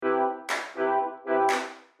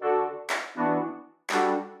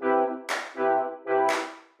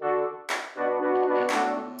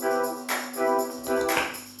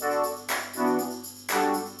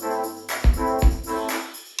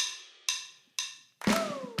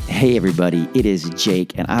Hey everybody, it is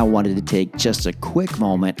Jake, and I wanted to take just a quick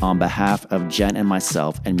moment on behalf of Jen and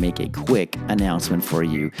myself and make a quick announcement for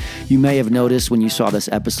you. You may have noticed when you saw this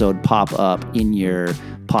episode pop up in your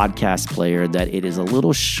podcast player that it is a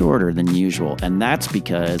little shorter than usual, and that's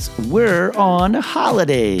because we're on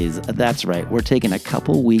holidays. That's right, we're taking a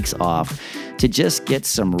couple weeks off to just get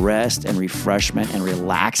some rest and refreshment and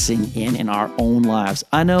relaxing in our own lives.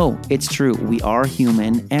 I know, it's true. We are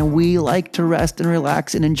human and we like to rest and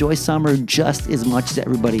relax and enjoy summer just as much as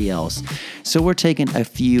everybody else. So we're taking a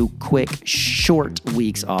few quick, short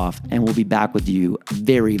weeks off and we'll be back with you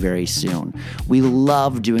very, very soon. We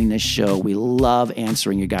love doing this show. We love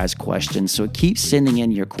answering your guys' questions. So keep sending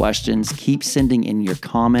in your questions. Keep sending in your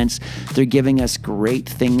comments. They're giving us great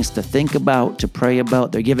things to think about, to pray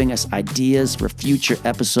about. They're giving us ideas for future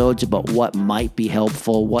episodes about what might be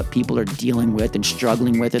helpful, what people are dealing with and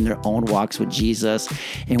struggling with in their own walks with Jesus.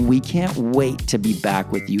 And we can't wait to be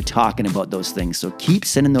back with you talking about those things. So keep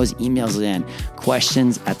sending those emails in,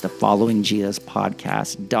 questions at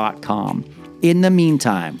thefollowingjesuspodcast.com. In the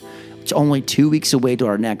meantime, it's only 2 weeks away to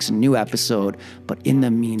our next new episode, but in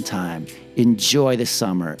the meantime, enjoy the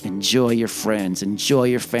summer, enjoy your friends, enjoy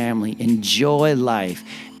your family, enjoy life,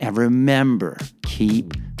 and remember,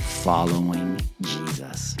 keep following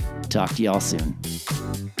Jesus. Talk to y'all soon.